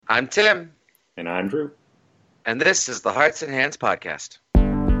I'm Tim. And I'm Drew. And this is the Hearts and Hands Podcast.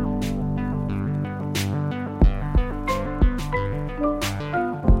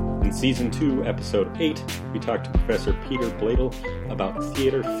 In Season 2, Episode 8, we talked to Professor Peter Bladel about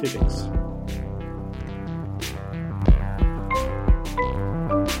theater physics.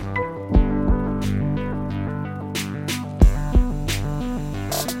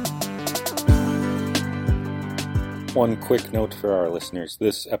 One quick note for our listeners.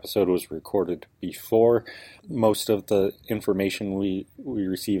 This episode was recorded before most of the information we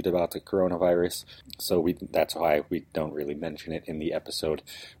received about the coronavirus, so that's why we don't really mention it in the episode.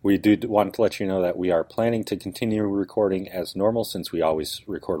 We did want to let you know that we are planning to continue recording as normal since we always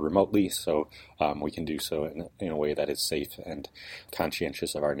record remotely, so we can do so in a way that is safe and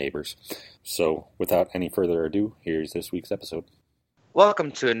conscientious of our neighbors. So without any further ado, here's this week's episode.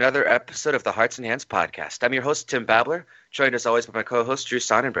 Welcome to another episode of the Hearts and Hands Podcast. I'm your host, Tim Babler, joined as always by my co-host, Drew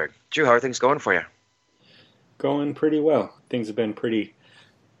Sonnenberg. Drew, how are things going for you? Going pretty well. Things have been pretty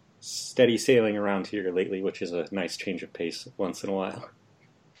steady sailing around here lately, which is a nice change of pace once in a while.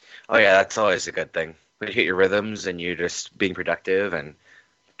 Oh yeah, that's always a good thing. When you hit your rhythms and you're just being productive and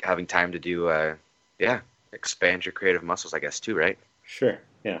having time to do, expand your creative muscles, I guess, too, right? Sure,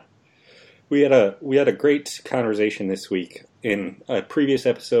 yeah. We had a great conversation this week. In a previous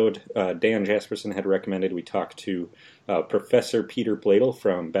episode, Dan Jasperson had recommended we talk to Professor Peter Bladel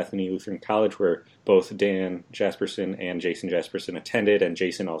from Bethany Lutheran College, where both Dan Jasperson and Jason Jasperson attended, and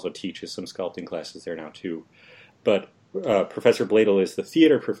Jason also teaches some sculpting classes there now too. But Professor Bladel is the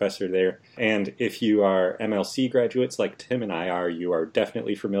theater professor there, and if you are MLC graduates like Tim and I are, you are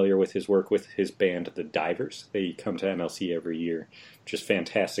definitely familiar with his work with his band, The Divers. They come to MLC every year. Just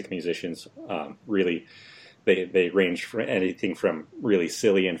fantastic musicians. Really, they range from anything from really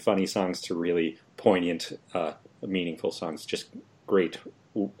silly and funny songs to really poignant, meaningful songs. Just great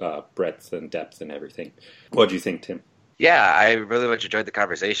breadth and depth and everything. What do you think, Tim? Yeah, I really much enjoyed the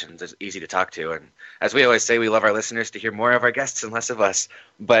conversations. It's easy to talk to. And as we always say, we love our listeners to hear more of our guests and less of us.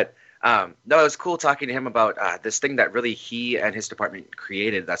 But no, it was cool talking to him about this thing that really he and his department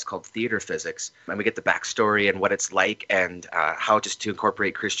created that's called theater physics. And we get the backstory and what it's like and how just to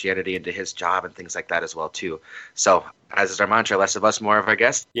incorporate Christianity into his job and things like that as well, too. So as is our mantra, less of us, more of our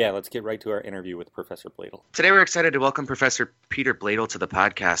guests. Yeah, let's get right to our interview with Professor Bladel. Today we're excited to welcome Professor Peter Bladel to the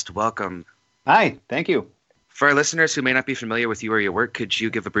podcast. Welcome. Hi, thank you. For our listeners who may not be familiar with you or your work, could you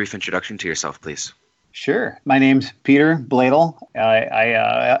give a brief introduction to yourself, please? Sure. My name's Peter Bladel.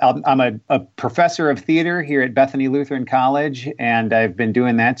 I'm a professor of theater here at Bethany Lutheran College, and I've been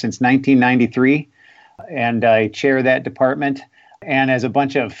doing that since 1993, and I chair that department. And as a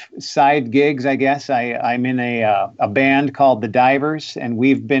bunch of side gigs, I guess, I'm in a band called The Divers, and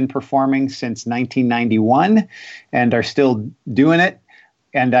we've been performing since 1991 and are still doing it.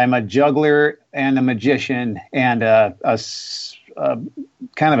 And I'm a juggler and a magician and a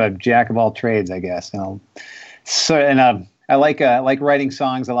kind of a jack of all trades, I guess. I like writing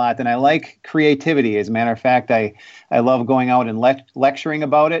songs a lot, and I like creativity. As a matter of fact, I love going out and lecturing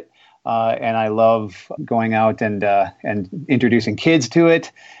about it, and I love going out and introducing kids to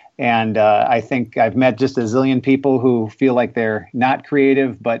it. And I think I've met just a zillion people who feel like they're not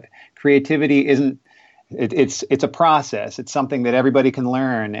creative, but creativity isn't. It's a process. It's something that everybody can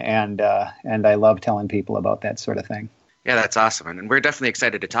learn, and I love telling people about that sort of thing. Yeah, that's awesome. And we're definitely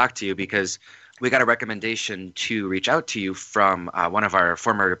excited to talk to you because we got a recommendation to reach out to you from one of our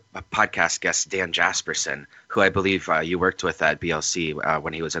former podcast guests, Dan Jasperson, who I believe you worked with at BLC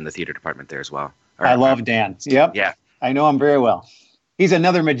when he was in the theater department there as well. I love Dan. Yep. Yeah. I know him very well. He's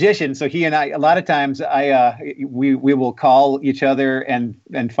another magician, so he and I, a lot of times, we will call each other and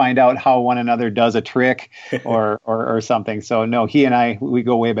find out how one another does a trick or something. So no, he and I, we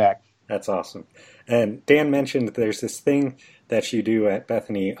go way back. That's awesome. And Dan mentioned there's this thing that you do at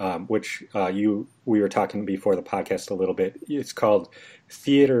Bethany, which we were talking before the podcast a little bit. It's called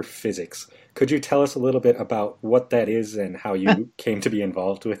theater physics. Could you tell us a little bit about what that is and how you came to be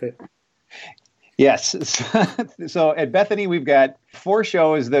involved with it? Yes. So at Bethany, we've got 4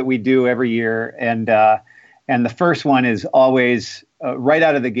 shows that we do every year, and the first one is always right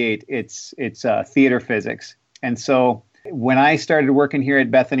out of the gate. It's theater physics. And so when I started working here at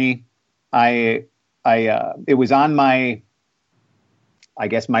Bethany, it was on my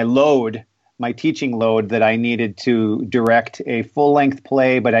load, my teaching load, that I needed to direct a full-length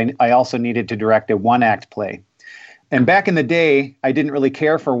play, but I also needed to direct a one-act play. And back in the day, I didn't really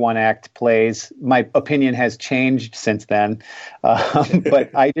care for one-act plays. My opinion has changed since then,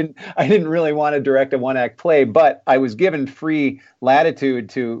 but I didn't really want to direct a one-act play. But I was given free latitude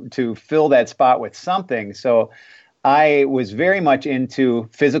to fill that spot with something. So I was very much into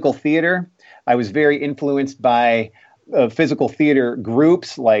physical theater. I was very influenced by physical theater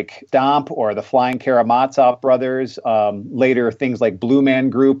groups like Stomp or the Flying Karamazov Brothers. Later, things like Blue Man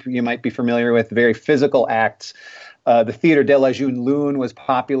Group, you might be familiar with, very physical acts. The Theater de la Jeune Lune was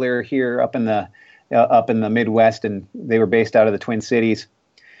popular here up in the Midwest, and they were based out of the Twin Cities.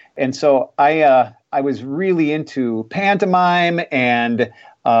 And so I was really into pantomime and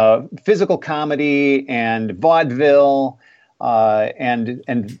physical comedy and vaudeville,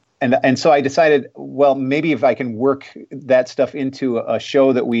 and so I decided, well, maybe if I can work that stuff into a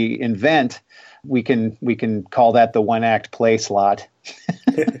show that we invent, we can call that the one act play slot.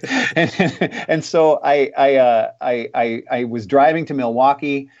 and so I was driving to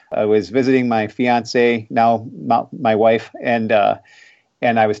Milwaukee. I was visiting my fiance, now my wife, and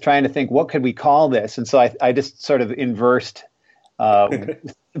I was trying to think, what could we call this? And so I just sort of inversed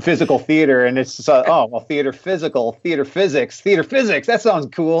physical theater, and it's theater physical, theater physics, that sounds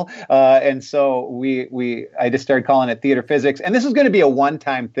cool. And so I just started calling it theater physics, and this is going to be a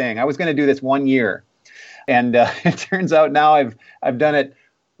one-time thing. I was going to do this 1 year, and it turns out now I've done it.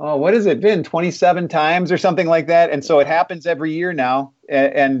 Oh, what has it been? 27 times or something like that. And so it happens every year now.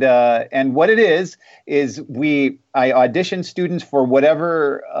 And what it is I audition students for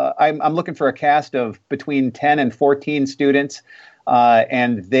whatever. I'm looking for a cast of between 10 and 14 students.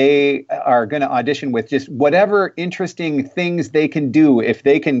 And they are going to audition with just whatever interesting things they can do. If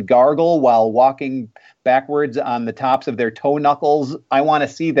they can gargle while walking backwards on the tops of their toe knuckles, I want to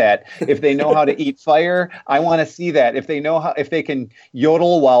see that. If they know how to eat fire, I want to see that. If they can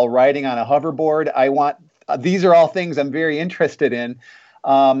yodel while riding on a hoverboard, these are all things I'm very interested in.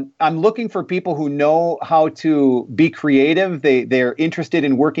 I'm looking for people who know how to be creative. They're interested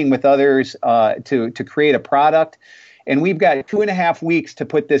in working with others to create a product. And we've got 2.5 weeks to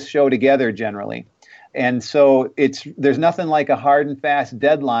put this show together generally. And so there's nothing like a hard and fast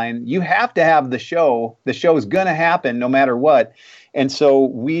deadline. You have to have the show. The show is going to happen no matter what. And so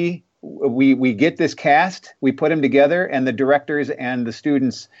we get this cast, we put them together, and the directors and the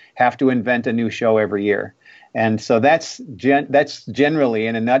students have to invent a new show every year. And so that's generally,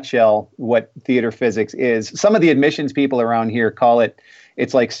 in a nutshell, what theater physics is. Some of the admissions people around here call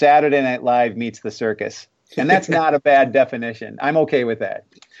it's like Saturday Night Live meets the circus. And that's not a bad definition. I'm okay with that.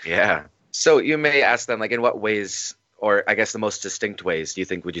 Yeah. So you may ask them, like, in what ways, or I guess the most distinct ways,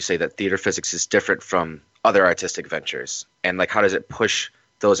 would you say that theater physics is different from other artistic ventures? And like, how does it push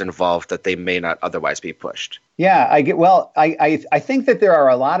those involved that they may not otherwise be pushed? Yeah, I think that there are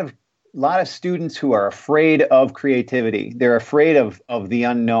a lot of students who are afraid of creativity. They're afraid of the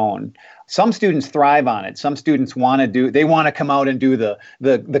unknown. Some students thrive on it. Some students want to come out and do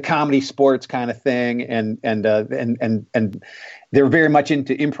the comedy sports kind of thing, and they're very much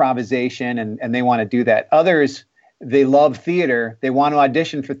into improvisation, and they want to do that. Others, they love theater. They want to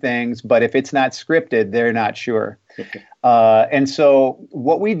audition for things, but if it's not scripted, they're not sure. And so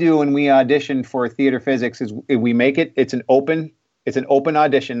what we do when we audition for theater physics is we make it's an open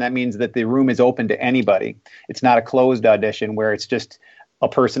audition. That means that the room is open to anybody. It's not a closed audition where it's just a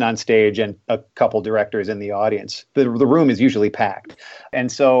person on stage and a couple directors in the audience. The room is usually packed.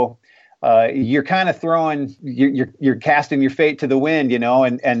 And so you're kind of you're casting your fate to the wind,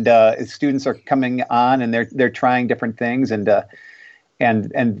 and students are coming on and they're trying different things, and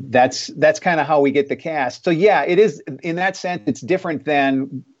that's kind of how we get the cast. So yeah, it is, in that sense, it's different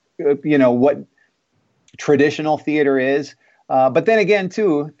than what traditional theater is. But then again,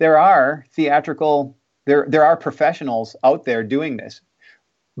 too, there are professionals out there doing this.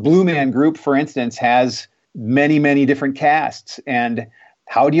 Blue Man Group, for instance, has many, many different casts. And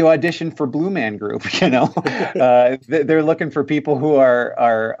how do you audition for Blue Man Group? They're looking for people who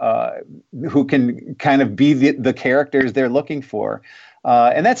who can kind of be the characters they're looking for.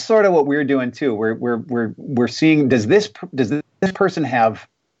 And that's sort of what we're doing too. We're seeing, does this person have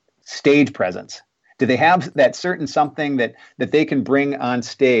stage presence? Do they have that certain something that they can bring on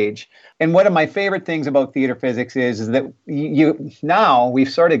stage? And one of my favorite things about theater physics is that now we've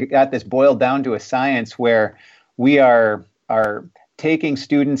sort of got this boiled down to a science where we are taking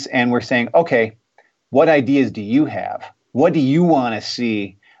students and we're saying, okay, what ideas do you have? What do you want to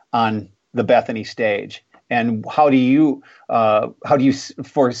see on the Bethany stage? And how do you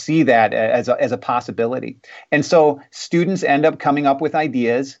foresee that as a possibility? And so students end up coming up with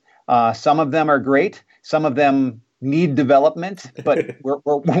ideas. Some of them are great. Some of them need development, but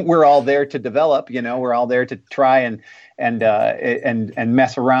we're all there to develop. We're all there to try and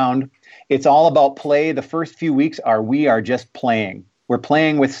mess around. It's all about play. The first few weeks we are just playing. We're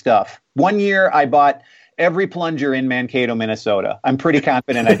playing with stuff. 1 year I bought every plunger in Mankato, Minnesota. I'm pretty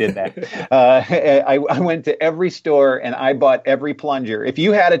confident I did that. I went to every store and I bought every plunger. If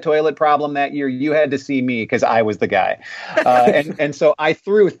you had a toilet problem that year, you had to see me because I was the guy. And so I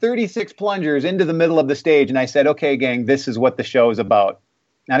threw 36 plungers into the middle of the stage and I said, okay, gang, this is what the show is about.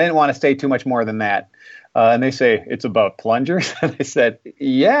 I didn't want to say too much more than that. And they say, it's about plungers? And I said,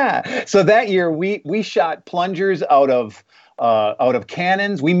 yeah. So that year we shot plungers out of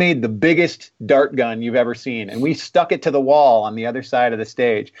cannons. We made the biggest dart gun you've ever seen, and we stuck it to the wall on the other side of the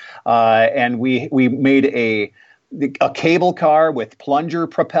stage. And we made a cable car with plunger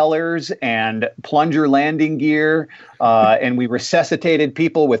propellers and plunger landing gear, and we resuscitated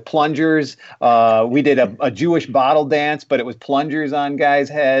people with plungers. We did a Jewish bottle dance, but it was plungers on guys'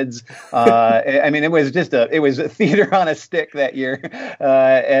 heads. I mean, it was a theater on a stick that year,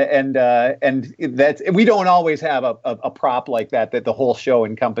 and that's, we don't always have a prop like that the whole show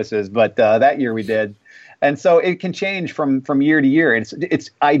encompasses, but that year we did. And so it can change from year to year.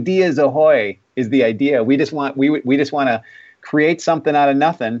 It's ideas ahoy is the idea. We just want to create something out of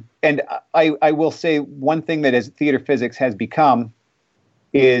nothing. And I will say one thing that as theater physics has become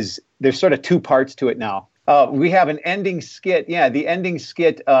is there's sort of two parts to it now. We have an ending skit. Yeah, the ending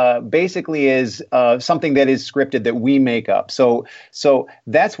skit basically is something that is scripted that we make up. So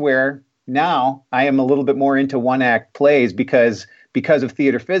that's where now I am a little bit more into one-act plays because of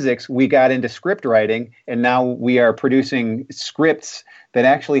theater physics, we got into script writing, and now we are producing scripts that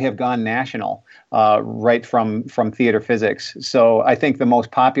actually have gone national, right from theater physics. So I think the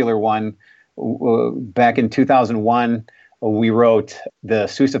most popular one, back in 2001, we wrote The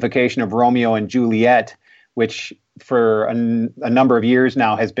Seussification of Romeo and Juliet, which for a number of years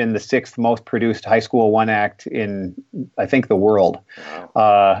now has been the 6th most produced high school one-act in, I think, the world.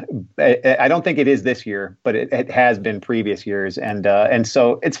 Wow. I don't think it is this year, but it has been previous years. And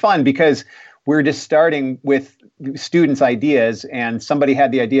so it's fun because we're just starting with students' ideas, and somebody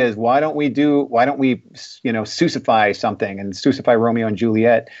had the ideas, why don't we Seussify something and Seussify Romeo and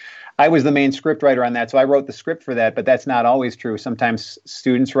Juliet? I was the main script writer on that, so I wrote the script for that, but that's not always true. Sometimes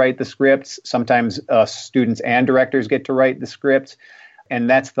students write the scripts. Sometimes students and directors get to write the scripts, and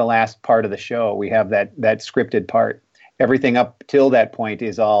that's the last part of the show. We have that scripted part. Everything up till that point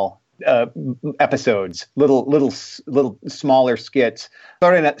is all episodes, little smaller skits,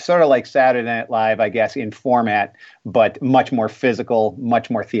 sort of like Saturday Night Live, I guess, in format, but much more physical, much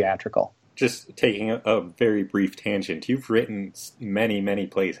more theatrical. Just taking a very brief tangent, you've written many, many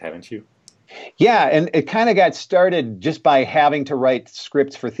plays, haven't you? Yeah, and it kind of got started just by having to write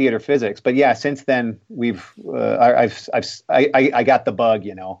scripts for theater physics. But yeah, since then I got the bug,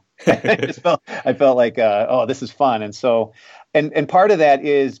 I felt like, this is fun, and so. And part of that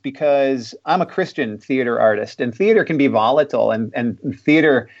is because I'm a Christian theater artist, and theater can be volatile, and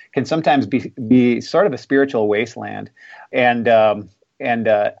theater can sometimes be sort of a spiritual wasteland. And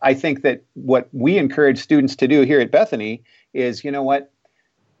I think that what we encourage students to do here at Bethany is, you know what,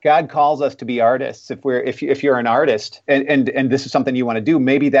 God calls us to be artists. If you're an artist, and this is something you want to do,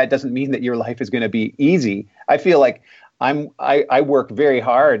 maybe that doesn't mean that your life is going to be easy. I feel like I work very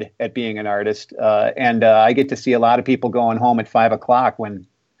hard at being an artist, and I get to see a lot of people going home at 5 o'clock when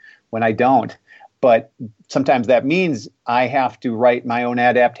I don't. But sometimes that means I have to write my own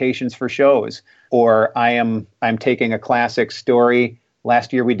adaptations for shows, or I'm taking a classic story.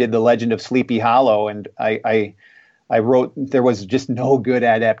 Last year we did The Legend of Sleepy Hollow, and I wrote. There was just no good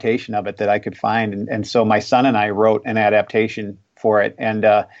adaptation of it that I could find, and so my son and I wrote an adaptation for it, and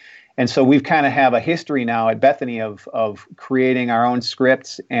so we've kind of have a history now at Bethany of creating our own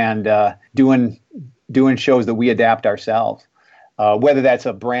scripts and doing shows that we adapt ourselves. Whether that's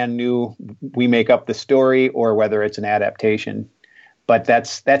a brand new, we make up the story, or whether it's an adaptation. But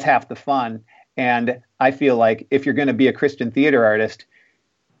that's half the fun. And I feel like if you're going to be a Christian theater artist,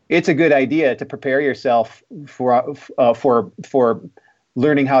 it's a good idea to prepare yourself for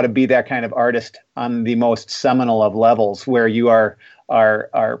learning how to be that kind of artist on the most seminal of levels, where you are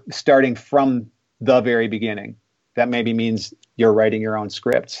starting from the very beginning. That maybe means you're writing your own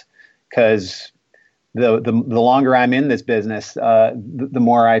scripts, because the longer I'm in this business, the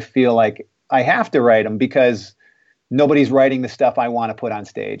more I feel like I have to write them, because nobody's writing the stuff I want to put on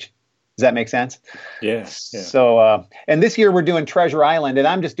stage. Does that make sense? Yeah. So, and this year we're doing Treasure Island, and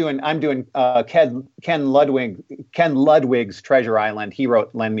I'm doing Ken Ludwig's Treasure Island. He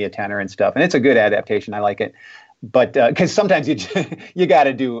wrote Lend Me a Tenor and stuff, and it's a good adaptation. I like it. But because sometimes you got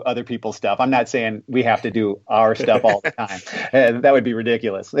to do other people's stuff. I'm not saying we have to do our stuff all the time. That would be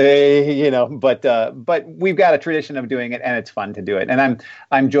ridiculous, But we've got a tradition of doing it, and it's fun to do it. And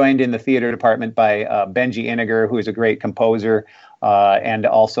I'm joined in the theater department by Benji Iniger, who is a great composer, and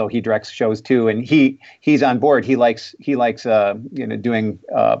also he directs shows too. And he's on board. He likes doing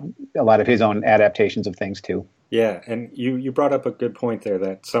a lot of his own adaptations of things too. Yeah, and you brought up a good point there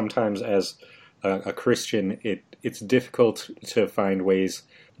that sometimes as a Christian, it's difficult to find ways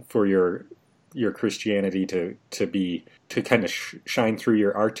for your Christianity to kind of shine through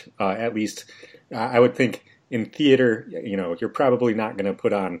your art. At least I would think in theater, you're probably not going to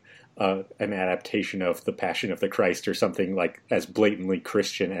put on an adaptation of The Passion of the Christ or something like as blatantly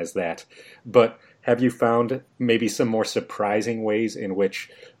Christian as that. But have you found maybe some more surprising ways in which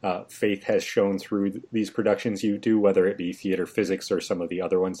faith has shown through these productions you do, whether it be theater physics or some of the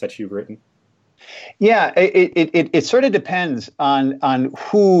other ones that you've written? Yeah, it sort of depends on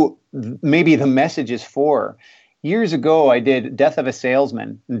who maybe the message is for. Years ago, I did Death of a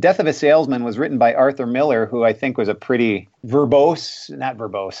Salesman. Death of a Salesman was written by Arthur Miller, who I think was a pretty staunch.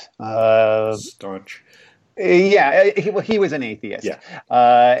 Yeah, he was an atheist. Yeah.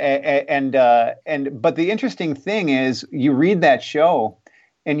 But the interesting thing is, you read that show,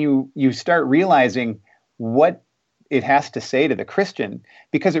 and you start realizing what it has to say to the Christian,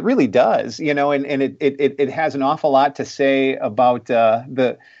 because it really does, and it has an awful lot to say about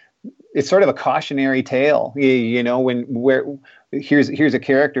it's sort of a cautionary tale, here's a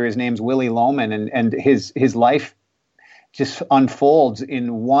character, his name's Willie Loman, and his life just unfolds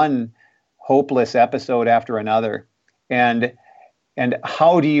in one hopeless episode after another, and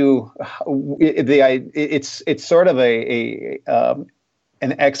how do you? It's sort of an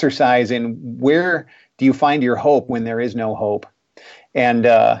exercise in where do you find your hope when there is no hope, and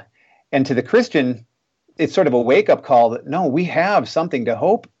to the Christian, it's sort of a wake up call that no, we have something to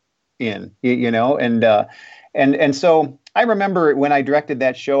hope in, and so I remember when I directed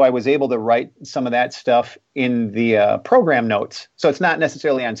that show, I was able to write some of that stuff in the program notes. So it's not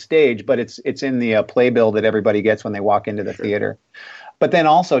necessarily on stage, but it's in the playbill that everybody gets when they walk into the theater. But then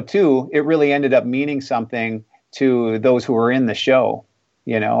also, too, it really ended up meaning something to those who were in the show.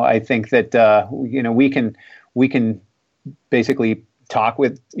 I think that we can basically talk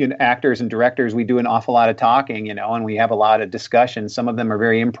with actors and directors. We do an awful lot of talking, and we have a lot of discussions. Some of them are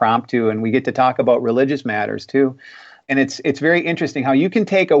very impromptu, and we get to talk about religious matters too. And it's very interesting how you can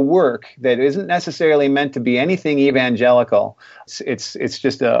take a work that isn't necessarily meant to be anything evangelical. It's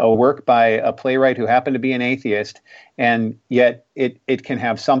just a work by a playwright who happened to be an atheist, and yet it can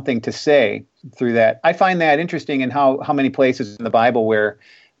have something to say through that. I find that interesting in how many places in the Bible where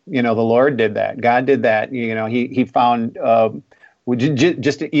the Lord did that, God did that. He found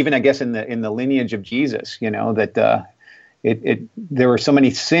just even I guess in the lineage of Jesus, that. There were so many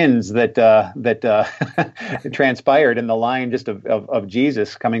sins that transpired in the line just of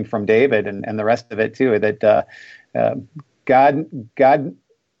Jesus coming from David and the rest of it too, that God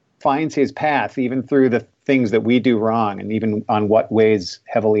finds his path even through the things that we do wrong, and even on what weighs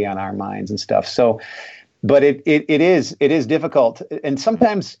heavily on our minds and stuff. So, but it is difficult, and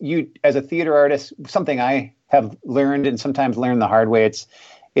sometimes you, as a theater artist, something I have learned and sometimes learned the hard way.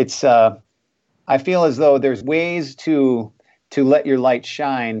 It's I feel as though there's ways to let your light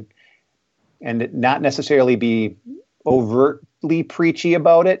shine and not necessarily be overtly preachy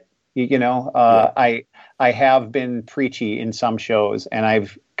about it. I have been preachy in some shows, and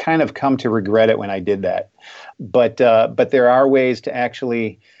I've kind of come to regret it when I did that. But there are ways to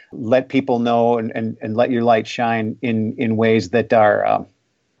actually let people know and let your light shine in ways that are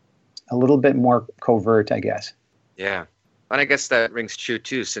a little bit more covert, I guess. Yeah. And I guess that rings true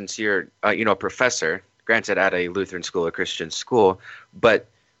too, since you're, a professor, granted at a Lutheran school, a Christian school, but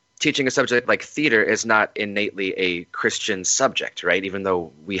teaching a subject like theater is not innately a Christian subject, right? Even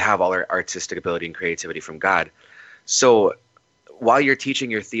though we have all our artistic ability and creativity from God. So while you're teaching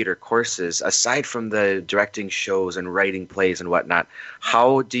your theater courses, aside from the directing shows and writing plays and whatnot,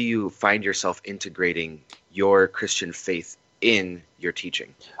 how do you find yourself integrating your Christian faith in your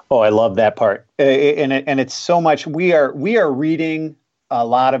teaching? Oh, I love that part. And it's so much. We are reading a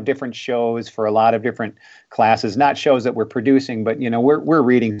lot of different shows for a lot of different classes, not shows that we're producing, but we're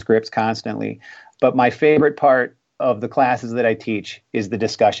reading scripts constantly. But my favorite part of the classes that I teach is the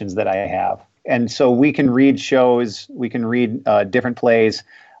discussions that I have. And so we can read shows, we can read different plays,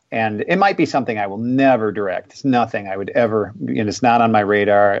 and it might be something I will never direct. It's nothing I would ever, it's not on my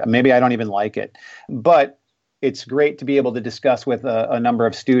radar. Maybe I don't even like it. But it's great to be able to discuss with a number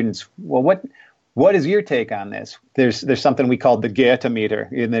of students, well, What is your take on this? There's something we call the Goethe meter.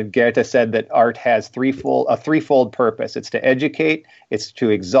 And then Goethe said that art has a threefold purpose. It's to educate, it's to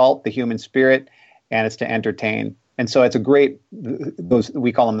exalt the human spirit, and it's to entertain. And so it's a great,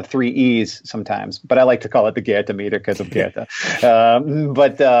 we call them the 3 E's sometimes, but I like to call it the Goethe meter because of Goethe.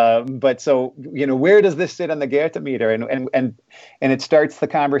 But so, where does this sit on the Goethe meter? And it starts the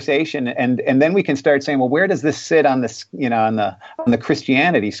conversation. And then we can start saying, well, where does this sit on this, on the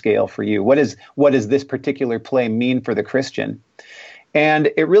Christianity scale for you? What does this particular play mean for the Christian?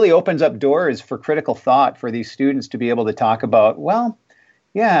 And it really opens up doors for critical thought for these students to be able to talk about, well,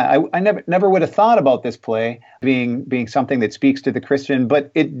 yeah, I never would have thought about this play being something that speaks to the Christian, but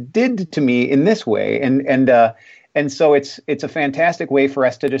it did to me in this way, and so it's a fantastic way for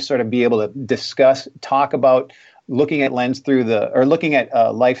us to just sort of be able to talk about looking at life through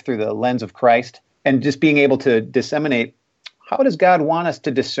the lens of Christ, and just being able to disseminate how does God want us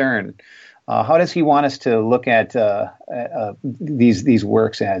to discern, how does He want us to look at these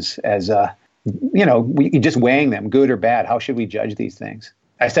works as just weighing them, good or bad. How should we judge these things?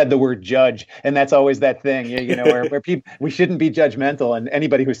 I said the word judge, and that's always that thing, where people, we shouldn't be judgmental, and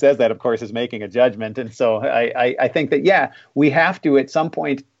anybody who says that, of course, is making a judgment. And so I think that, we have to at some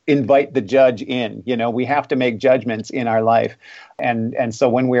point invite the judge in. We have to make judgments in our life, and so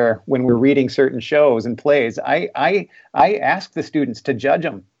when we're reading certain shows and plays, I ask the students to judge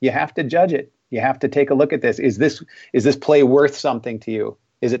them. You have to judge it. You have to take a look at this. Is this play worth something to you?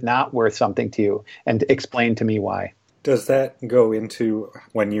 Is it not worth something to you? And explain to me why. Does that go into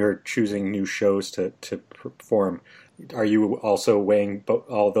when you're choosing new shows to perform? Are you also weighing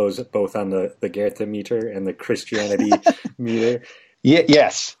all those both on the Goethe meter and the Christianity meter?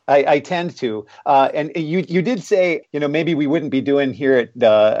 Yes, I tend to. And you did say, maybe we wouldn't be doing here at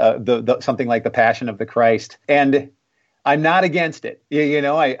the something like the Passion of the Christ. And I'm not against it.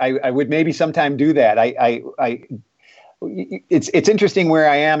 I would maybe sometime do that. It's interesting where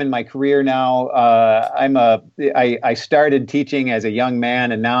I am in my career now. I started teaching as a young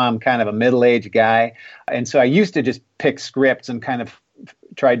man, and now I'm kind of a middle-aged guy. And so I used to just pick scripts and kind of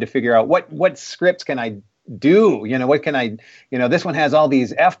tried to figure out what scripts can I do? What can I, this one has all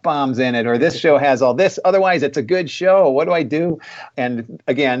these F-bombs in it, or this show has all this. Otherwise, it's a good show. What do I do? And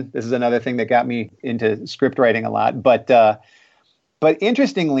again, this is another thing that got me into script writing a lot. But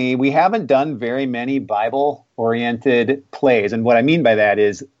interestingly, we haven't done very many Bible-oriented plays. And what I mean by that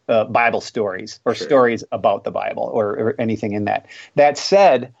is Bible stories or stories about the Bible or anything in that. That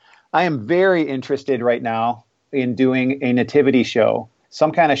said, I am very interested right now in doing a nativity show,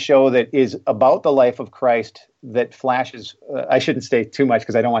 some kind of show that is about the life of Christ that flashes. I shouldn't say too much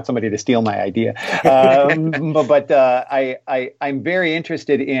because I don't want somebody to steal my idea. But I'm very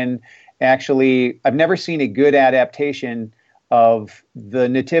interested in actually, I've never seen a good adaptation of the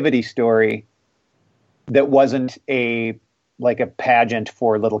nativity story that wasn't like a pageant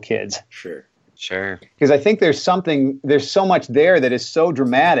for little kids. Sure. Because I think there's so much there that is so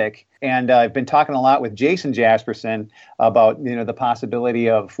dramatic. And I've been talking a lot with Jason Jasperson about, the possibility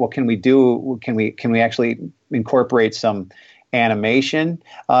of what can we do? Can we actually incorporate some animation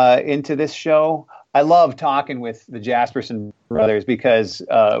into this show? I love talking with the Jasperson brothers because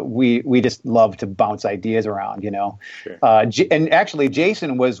we just love to bounce ideas around, Sure. And actually,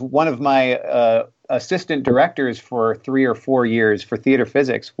 Jason was one of my assistant directors for 3 or 4 years for theater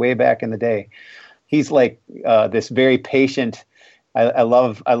physics way back in the day. He's like this very patient. I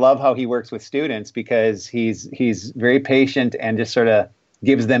love how he works with students because he's very patient and just sort of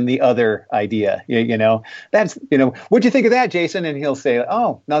gives them the other idea. That's what'd you think of that, Jason? And he'll say,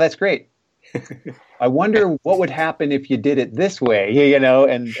 "Oh, no, that's great. I wonder what would happen if you did it this way,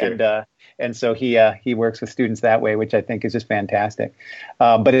 and so he works with students that way, which I think is just fantastic.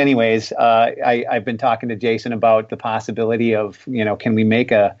 But anyways, I've been talking to Jason about the possibility of, can we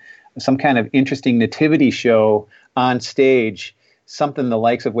make some kind of interesting nativity show on stage, something the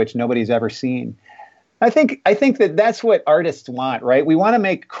likes of which nobody's ever seen. I think that's what artists want, right? We want to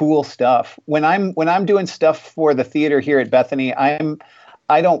make cool stuff. When I'm doing stuff for the theater here at Bethany,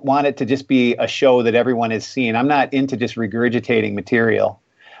 I don't want it to just be a show that everyone has seen. I'm not into just regurgitating material.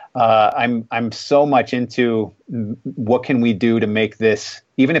 I'm so much into what can we do to make this,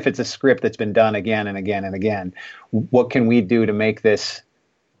 even if it's a script that's been done again and again and again, what can we do to make this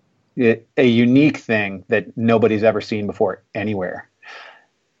a unique thing that nobody's ever seen before anywhere?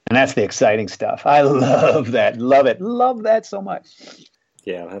 And that's the exciting stuff. I love that. Love it. Love that so much.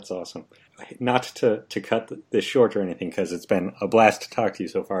 Yeah, that's awesome. Not to cut this short or anything, because it's been a blast to talk to you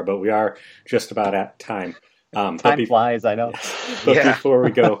so far, but we are just about at time. Time flies, I know. But before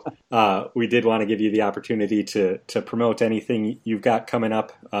we go, we did want to give you the opportunity to promote anything you've got coming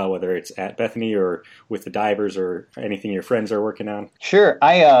up, whether it's at Bethany or with the divers or anything your friends are working on. Sure.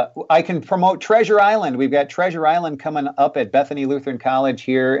 I can promote Treasure Island. We've got Treasure Island coming up at Bethany Lutheran College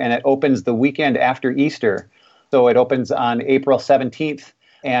here, and it opens the weekend after Easter. So it opens on April 17th.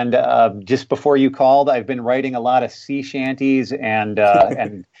 And just before you called, I've been writing a lot of sea shanties and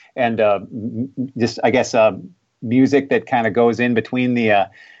just, I guess, music that kind of goes in between the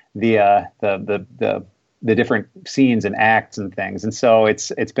different scenes and acts and things. And so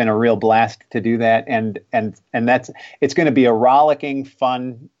it's been a real blast to do that. And it's going to be a rollicking,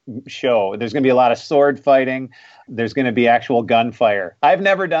 fun show. There's going to be a lot of sword fighting. There's going to be actual gunfire. I've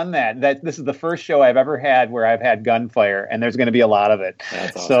never done that. This is the first show I've ever had where I've had gunfire, and there's going to be a lot of it.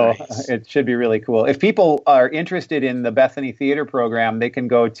 That's awesome. So it should be really cool. If people are interested in the Bethany Theater program, they can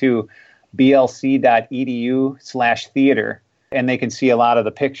go to blc.edu/theater, and they can see a lot of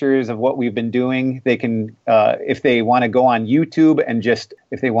the pictures of what we've been doing. They can, if they want to go on YouTube and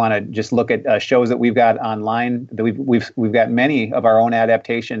if they want to just look at shows that we've got online, that we've got many of our own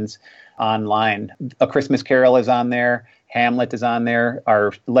adaptations online. A Christmas Carol is on there. Hamlet is on there.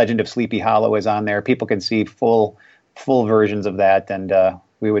 Our Legend of Sleepy Hollow is on there. People can see full versions of that, and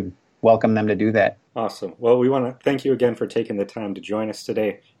we would welcome them to do that. Awesome. Well, we want to thank you again for taking the time to join us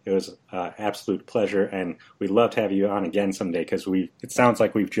today. It was an absolute pleasure, and we'd love to have you on again someday because it sounds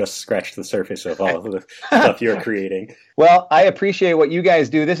like we've just scratched the surface of all of the stuff you're creating. Well, I appreciate what you guys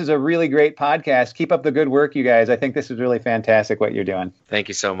do. This is a really great podcast. Keep up the good work, you guys. I think this is really fantastic what you're doing. Thank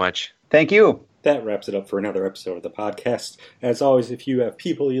you so much. Thank you. That wraps it up for another episode of the podcast. As always, if you have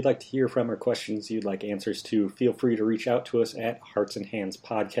people you'd like to hear from or questions you'd like answers to, feel free to reach out to us at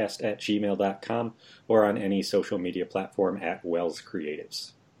heartsandhandspodcast@gmail.com or on any social media platform at Wells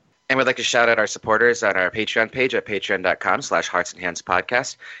Creatives. And we'd like to shout out our supporters on our Patreon page at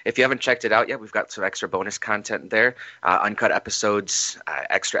patreon.com/heartsandhandspodcast. If you haven't checked it out yet, we've got some extra bonus content there, uncut episodes,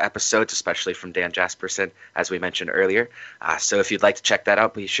 extra episodes, especially from Dan Jasperson, as we mentioned earlier. So if you'd like to check that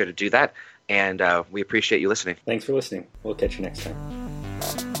out, be sure to do that. And we appreciate you listening. Thanks for listening. We'll catch you next time.